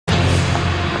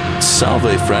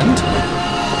Salve, friend.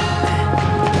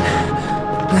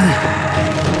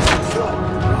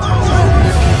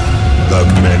 The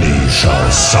many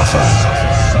shall suffer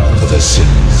for the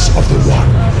sins of the one.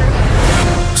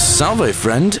 Salve,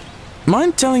 friend.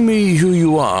 Mind telling me who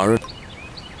you are?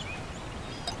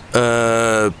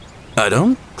 I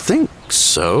don't think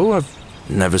so. I've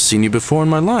never seen you before in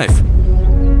my life.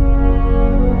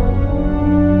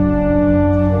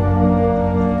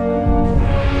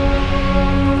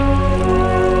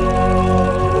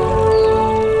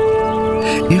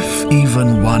 If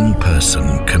even one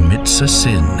person commits a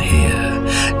sin here,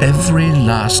 every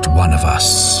last one of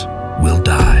us will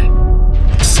die.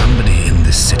 Somebody in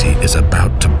this city is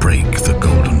about to break the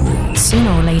golden rule.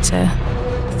 Sooner or later,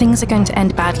 things are going to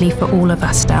end badly for all of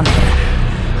us down here.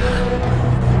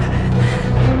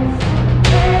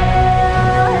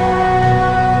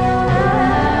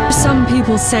 Some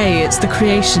people say it's the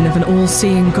creation of an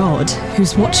all-seeing God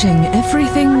who's watching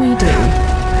everything we do.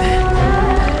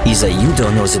 Either you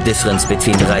don't know the difference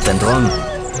between right and wrong,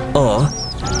 or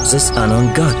this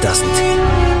unknown God doesn't.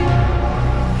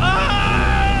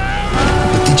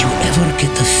 But did you ever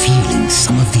get the feeling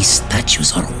some of these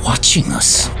statues are watching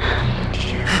us?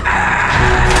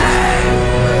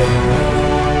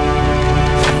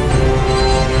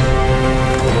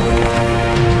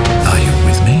 Are you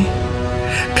with me?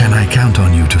 Can I count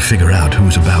on you to figure out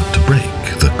who's about to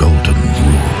break the golden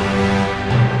rule?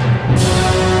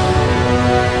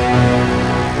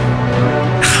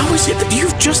 How is it that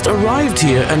you've just arrived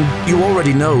here and you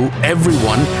already know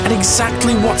everyone and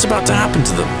exactly what's about to happen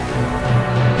to them?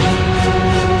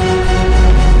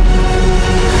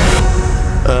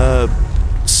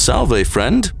 Salve,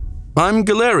 friend. I'm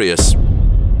Galerius.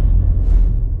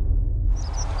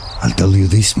 I'll tell you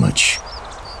this much.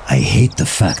 I hate the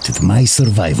fact that my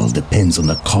survival depends on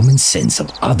the common sense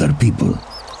of other people.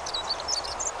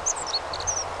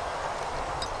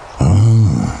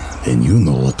 Ah, then you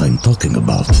know what I'm talking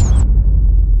about.